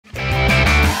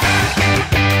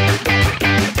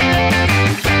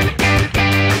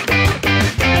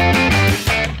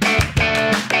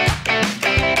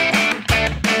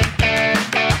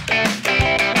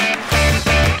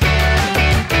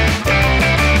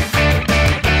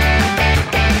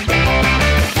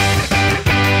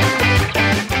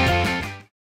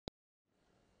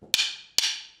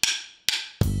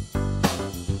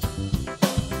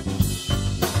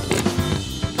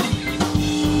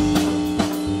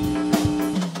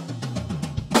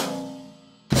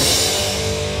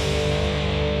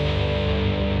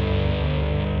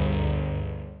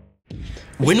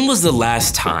When was the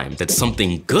last time that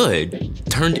something good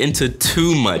turned into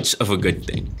too much of a good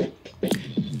thing?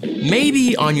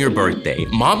 Maybe on your birthday,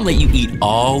 mom let you eat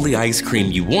all the ice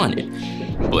cream you wanted,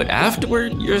 but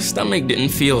afterward, your stomach didn't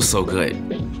feel so good.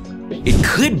 It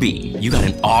could be you got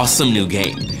an awesome new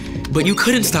game, but you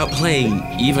couldn't stop playing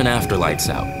even after lights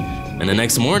out. And the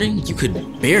next morning, you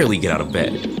could barely get out of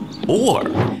bed. Or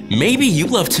maybe you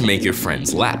love to make your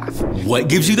friends laugh. What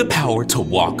gives you the power to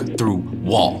walk through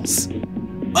walls?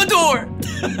 A door!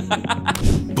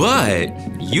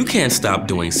 But you can't stop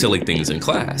doing silly things in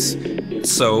class,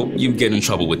 so you get in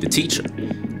trouble with the teacher.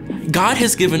 God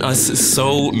has given us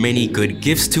so many good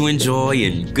gifts to enjoy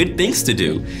and good things to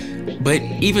do, but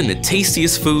even the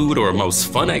tastiest food or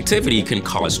most fun activity can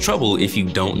cause trouble if you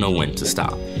don't know when to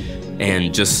stop.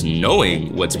 And just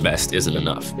knowing what's best isn't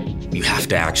enough. You have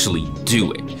to actually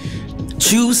do it.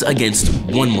 Choose against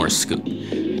one more scoop.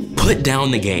 Put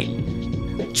down the game.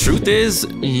 Truth is,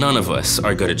 none of us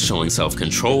are good at showing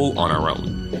self-control on our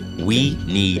own. We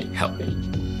need help.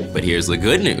 But here's the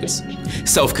good news.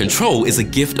 Self-control is a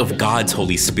gift of God's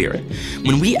Holy Spirit.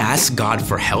 When we ask God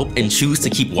for help and choose to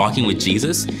keep walking with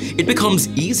Jesus, it becomes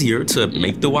easier to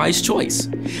make the wise choice.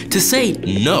 To say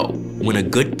no when a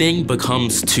good thing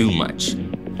becomes too much.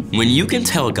 When you can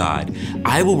tell God,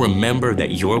 I will remember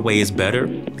that your way is better,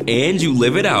 and you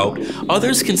live it out,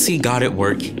 others can see God at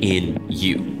work in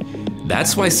you.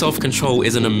 That's why self-control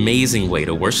is an amazing way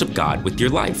to worship God with your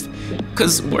life.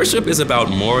 Because worship is about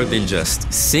more than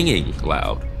just singing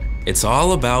loud. It's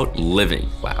all about living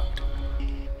loud.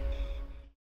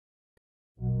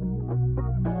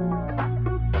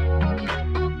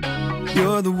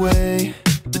 You're the way,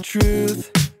 the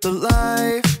truth, the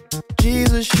life.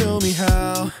 Jesus, show me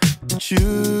how to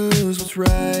choose what's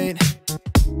right.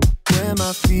 When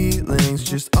my feelings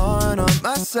just aren't on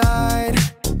my side,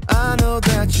 I know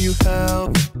that you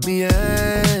help me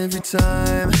every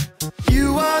time.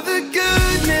 You are the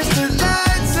goodness that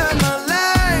lights up my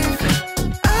life.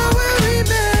 I will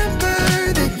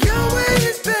remember that your way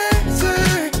is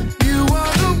better. You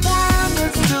are the one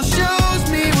that still shows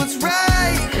me what's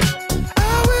right. I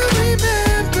will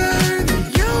remember that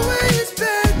your way is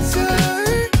better.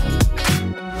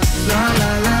 La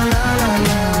la la la la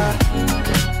la.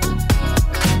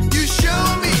 You show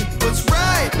me what's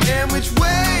right and which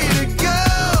way to go.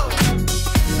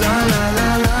 La la la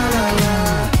la la la.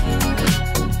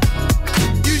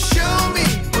 You show me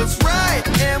what's right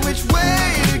and which way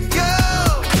to go.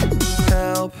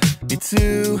 Help me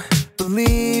to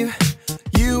believe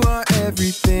you are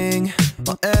everything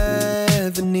I'll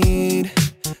ever need.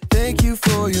 Thank you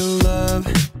for your love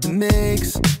that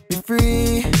makes me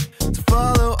free to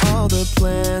follow all the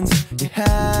plans you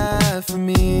have for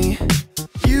me.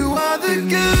 You are the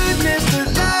goodness that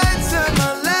lights up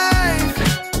my life.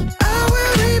 I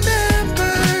will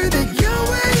remember that your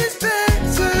way is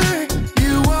better.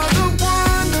 You are the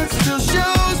one that still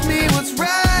shows me what's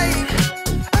right.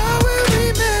 I will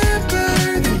remember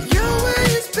that your way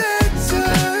is better.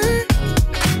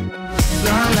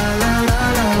 La la la la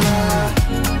la la.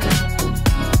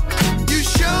 You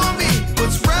show me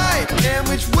what's right and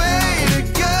which way to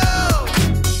go.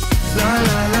 La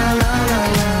la la la la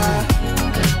la.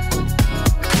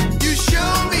 You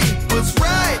show me what's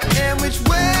right and which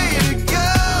way to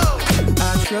go. I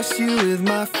trust you with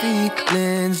my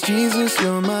feelings, Jesus,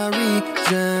 you're my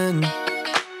reason.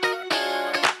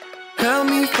 Help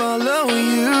me follow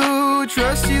you,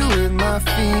 trust you with my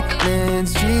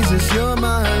feelings, Jesus, you're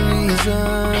my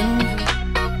reason.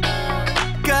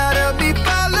 God, help me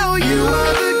follow you. You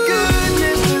are the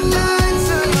goodness that lights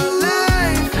up my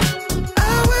life. I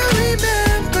will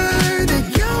remember that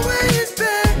your way is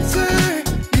better.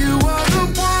 You are the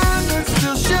one that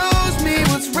still shows me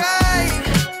what's right.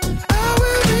 I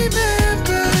will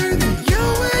remember that your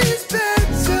way is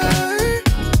better.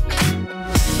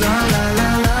 La la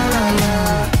la la la la.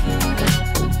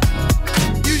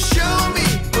 You show me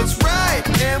what's right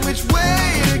and which way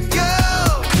to go.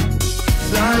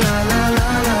 La la la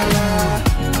la la la.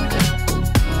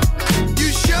 You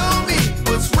show me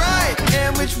what's right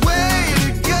and which way to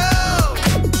go.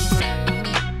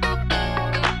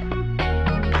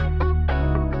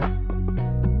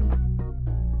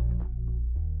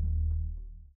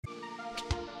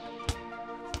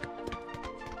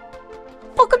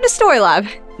 Welcome to Story Lab.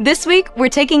 This week, we're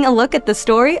taking a look at the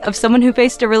story of someone who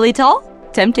faced a really tall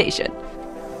temptation.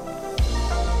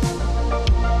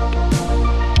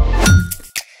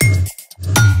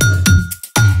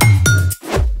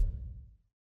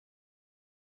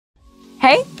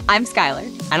 Hey, I'm Skylar.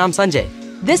 And I'm Sanjay.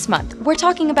 This month, we're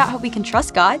talking about how we can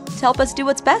trust God to help us do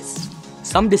what's best.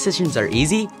 Some decisions are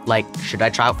easy, like should I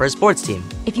try out for a sports team?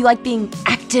 If you like being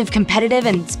active, competitive,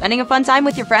 and spending a fun time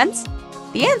with your friends,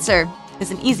 the answer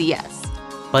is an easy yes.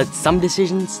 But some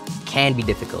decisions can be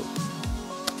difficult.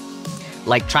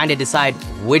 Like trying to decide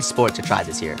which sport to try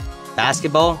this year.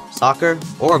 Basketball, soccer,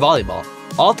 or volleyball.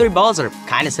 All three balls are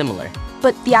kind of similar.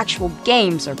 But the actual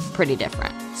games are pretty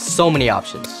different. So many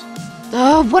options.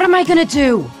 What am I gonna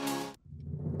do?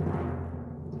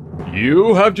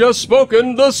 You have just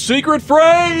spoken the secret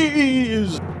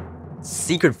phrase!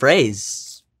 Secret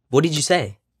phrase? What did you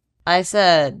say? I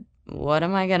said, what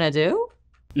am I gonna do?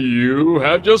 You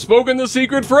have just spoken the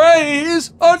secret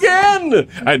phrase again!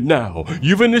 And now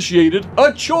you've initiated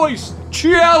a choice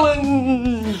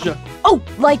challenge! Oh,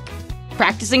 like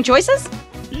practicing choices?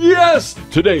 Yes!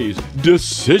 Today's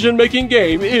decision-making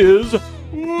game is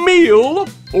meal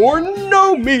or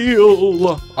no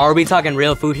meal! Are we talking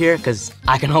real food here? Because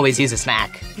I can always use a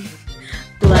snack.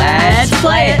 Let's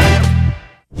play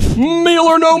it! Meal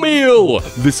or no meal!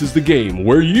 This is the game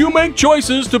where you make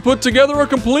choices to put together a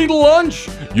complete lunch.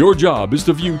 Your job is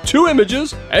to view 2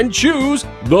 images and choose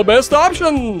the best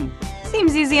option.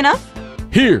 Seems easy enough.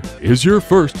 Here is your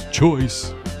first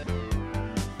choice.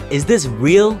 Is this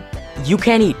real? You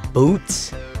can't eat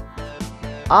boots?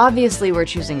 Obviously, we're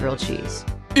choosing grilled cheese.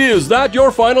 Is that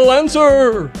your final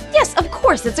answer? Yes, of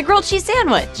course, it's a grilled cheese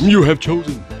sandwich. You have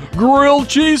chosen grilled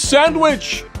cheese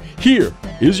sandwich. Here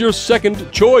is your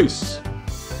second choice.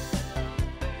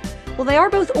 Well, they are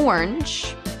both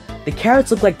orange. The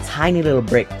carrots look like tiny little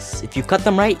bricks. If you cut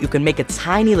them right, you can make a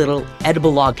tiny little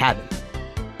edible log cabin.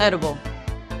 Edible.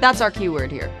 That's our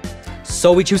keyword here.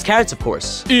 So we choose carrots, of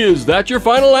course. Is that your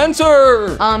final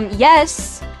answer?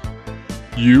 Yes.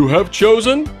 You have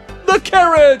chosen the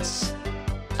carrots.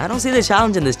 I don't see the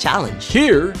challenge in this challenge.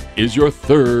 Here is your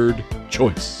third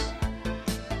choice.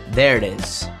 There it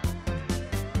is.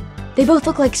 They both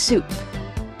look like soup.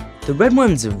 The red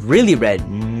one's really red.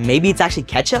 Maybe it's actually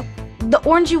ketchup? The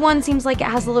orangey one seems like it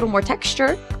has a little more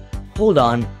texture. Hold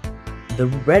on. The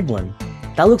red one.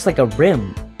 That looks like a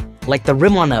rim. Like the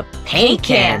rim on a paint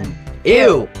can.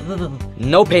 Ew.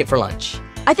 No paint for lunch.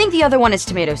 I think the other one is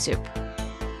tomato soup.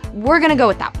 We're gonna go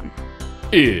with that one.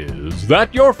 Is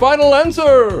that your final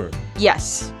answer?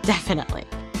 Yes, definitely.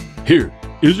 Here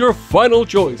is your final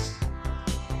choice.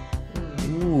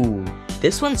 Ooh,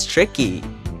 this one's tricky.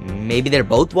 Maybe they're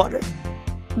both water?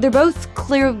 They're both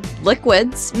clear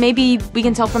liquids. Maybe we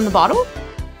can tell from the bottle?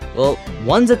 Well,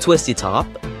 one's a twisty top.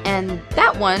 And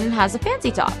that one has a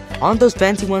fancy top. Aren't those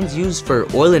fancy ones used for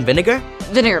oil and vinegar?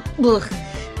 Vinegar. Ugh.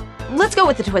 Let's go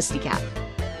with the twisty cap.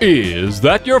 Is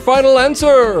that your final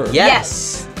answer?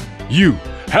 Yes. You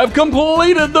have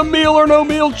completed the meal or no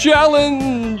meal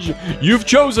challenge. You've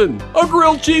chosen a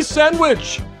grilled cheese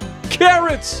sandwich,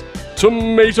 carrots,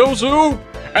 tomato soup,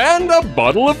 and a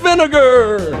bottle of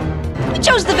vinegar. We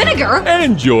chose the vinegar!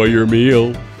 Enjoy your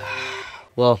meal.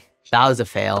 Well, that was a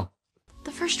fail.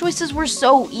 The first choices were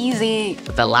so easy.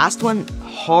 But the last one,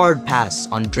 hard pass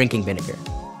on drinking vinegar.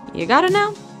 You gotta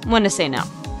know when to say no.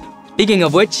 Speaking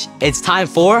of which, it's time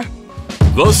for...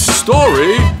 The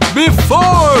story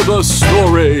before the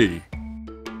story.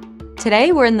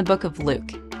 Today we're in the book of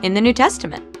Luke, in the New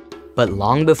Testament. But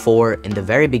long before, in the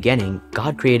very beginning,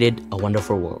 God created a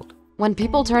wonderful world. When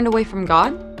people turned away from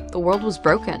God, the world was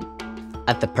broken.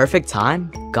 At the perfect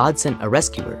time, God sent a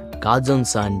rescuer, God's own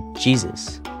son,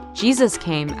 Jesus. Jesus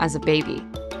came as a baby.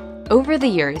 Over the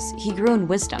years, he grew in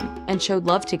wisdom and showed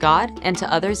love to God and to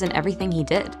others in everything he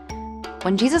did.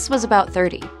 When Jesus was about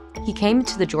 30, he came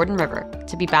to the Jordan River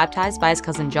to be baptized by his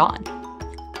cousin John.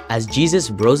 As Jesus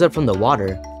rose up from the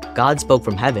water, God spoke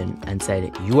from heaven and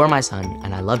said, "You are my son,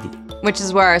 and I love you." Which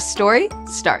is where our story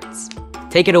starts.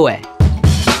 Take it away.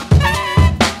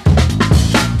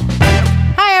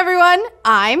 Hi everyone,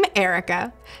 I'm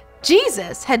Erica.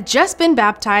 Jesus had just been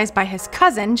baptized by his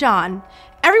cousin John.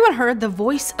 Everyone heard the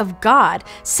voice of God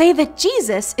say that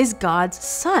Jesus is God's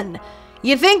son.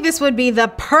 You'd think this would be the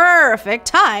perfect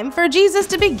time for Jesus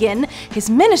to begin his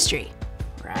ministry,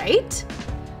 right?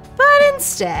 But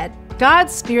instead,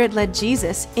 God's Spirit led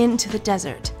Jesus into the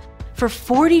desert. For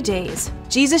 40 days,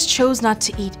 Jesus chose not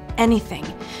to eat anything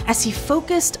as he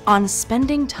focused on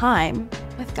spending time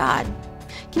with God.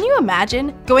 Can you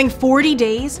imagine going 40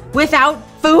 days without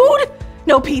food?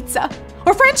 No pizza,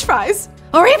 or French fries,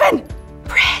 or even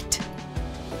bread.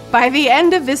 By the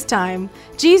end of this time,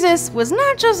 Jesus was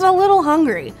not just a little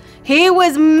hungry, he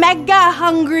was mega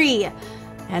hungry.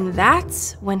 And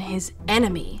that's when his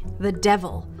enemy, the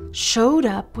devil, showed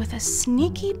up with a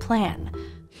sneaky plan.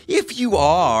 If you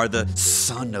are the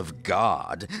Son of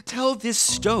God, tell this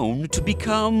stone to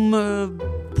become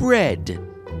bread.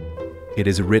 It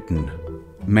is written,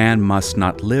 man must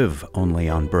not live only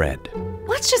on bread.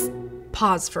 Let's just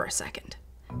pause for a second.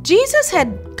 Jesus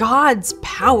had God's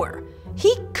power.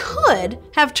 He could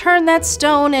have turned that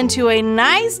stone into a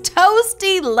nice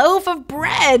toasty loaf of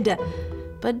bread.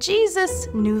 But Jesus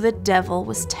knew the devil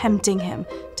was tempting him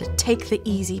to take the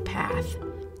easy path.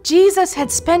 Jesus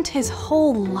had spent his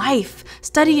whole life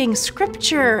studying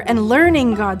scripture and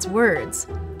learning God's words.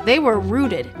 They were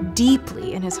rooted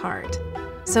deeply in his heart.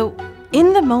 So,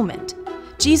 in the moment,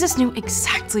 Jesus knew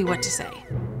exactly what to say.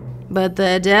 But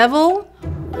the devil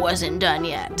wasn't done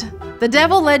yet. The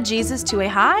devil led Jesus to a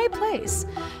high place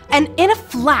and in a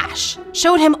flash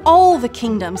showed him all the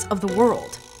kingdoms of the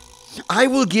world. I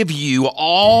will give you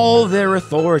all their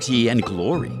authority and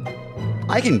glory.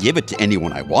 I can give it to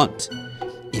anyone I want.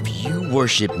 If you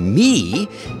worship me,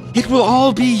 it will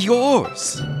all be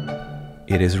yours.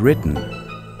 It is written,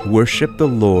 "Worship the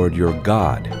Lord your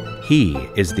God. He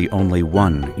is the only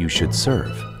one you should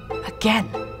serve." Again,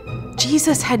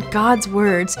 Jesus had God's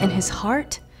words in his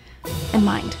heart and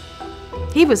mind.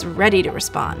 He was ready to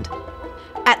respond.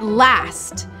 At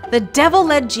last, the devil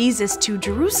led Jesus to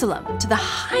Jerusalem, to the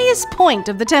highest point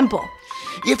of the temple.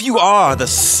 If you are the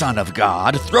Son of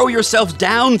God, throw yourself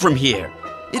down from here.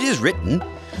 It is written,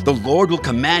 the Lord will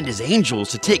command his angels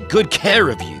to take good care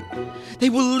of you. They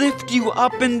will lift you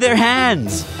up in their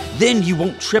hands. Then you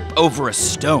won't trip over a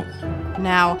stone.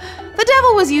 Now, the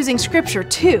devil was using scripture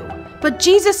too, but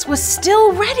Jesus was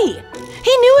still ready.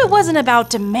 He knew it wasn't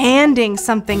about demanding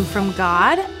something from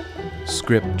God.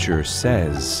 Scripture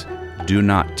says, "Do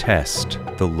not test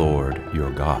the Lord your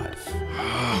God."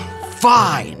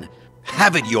 Fine.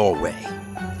 Have it your way.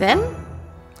 Then,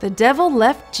 the devil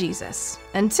left Jesus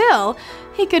until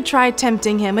he could try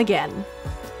tempting him again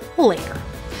later.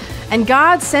 And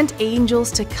God sent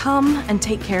angels to come and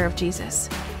take care of Jesus.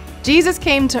 Jesus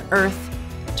came to earth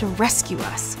to rescue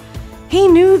us. He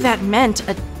knew that meant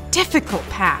a difficult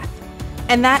path,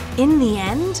 and that in the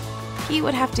end, he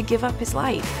would have to give up his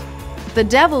life. The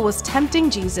devil was tempting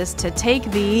Jesus to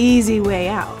take the easy way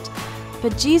out,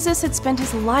 but Jesus had spent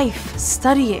his life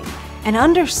studying and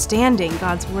understanding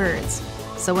God's words.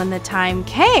 So when the time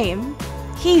came,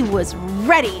 he was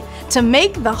ready to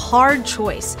make the hard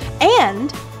choice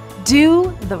and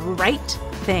do the right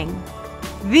thing.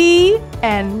 The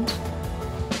end.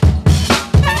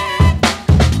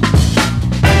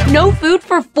 No food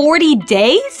for 40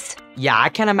 days? Yeah, I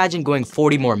can't imagine going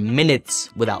 40 more minutes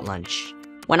without lunch.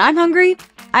 When I'm hungry,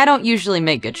 I don't usually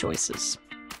make good choices.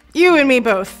 You and me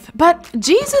both. But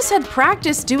Jesus had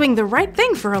practiced doing the right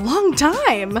thing for a long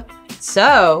time.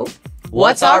 So,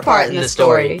 what's our part in the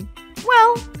story?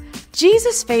 Well,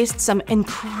 Jesus faced some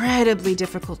incredibly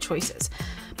difficult choices,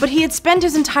 but he had spent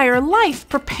his entire life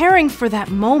preparing for that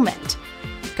moment.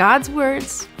 God's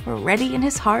words were ready in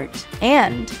his heart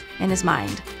and in his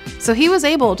mind, so he was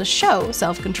able to show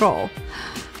self-control.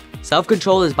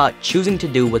 Self-control is about choosing to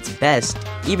do what's best,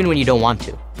 even when you don't want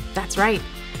to. That's right.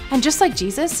 And just like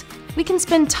Jesus, we can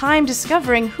spend time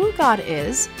discovering who God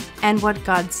is and what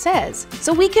God says,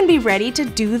 so we can be ready to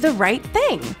do the right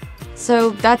thing.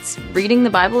 So that's reading the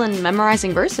Bible and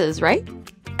memorizing verses, right?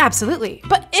 Absolutely.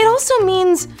 But it also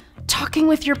means talking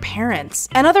with your parents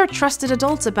and other trusted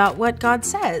adults about what God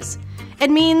says.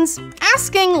 It means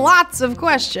asking lots of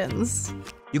questions.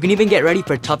 You can even get ready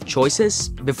for tough choices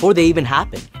before they even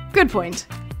happen. Good point.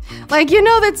 Like, you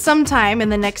know that sometime in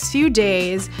the next few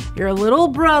days, your little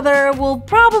brother will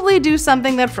probably do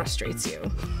something that frustrates you.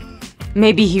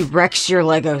 Maybe he wrecks your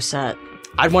Lego set.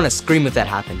 I'd want to scream if that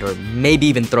happened, or maybe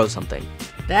even throw something.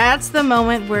 That's the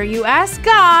moment where you ask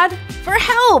God for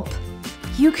help.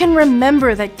 You can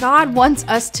remember that God wants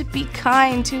us to be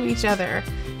kind to each other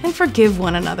and forgive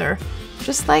one another,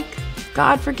 just like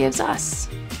God forgives us.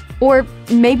 Or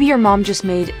maybe your mom just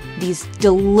made these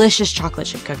delicious chocolate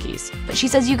chip cookies, but she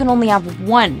says you can only have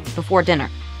one before dinner.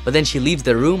 But then she leaves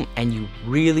the room and you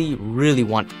really, really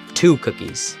want 2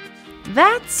 cookies.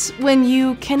 That's when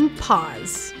you can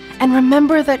pause and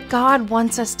remember that God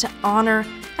wants us to honor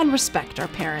and respect our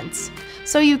parents.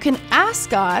 So you can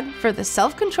ask God for the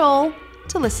self-control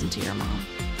to listen to your mom.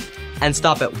 And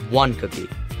stop at 1 cookie.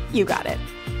 You got it.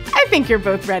 I think you're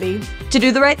both ready. To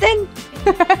do the right thing?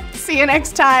 See you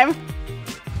next time.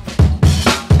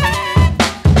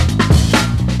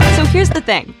 So here's the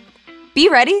thing. Be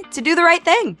ready to do the right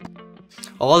thing.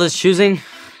 All this choosing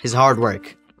is hard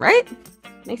work. Right?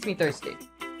 Makes me thirsty.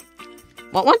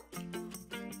 Want one?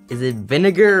 Is it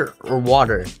vinegar or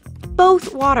water?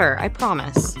 Both water, I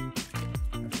promise.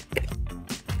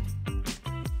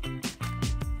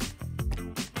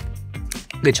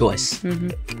 Good choice.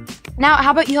 Now,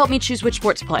 how about you help me choose which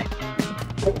sport to play?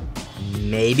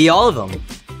 Maybe all of them.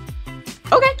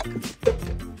 Okay.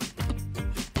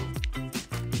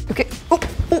 Okay. Oh,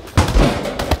 oh.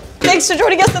 Thanks for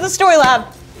joining us at the Story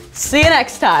Lab. See you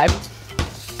next time.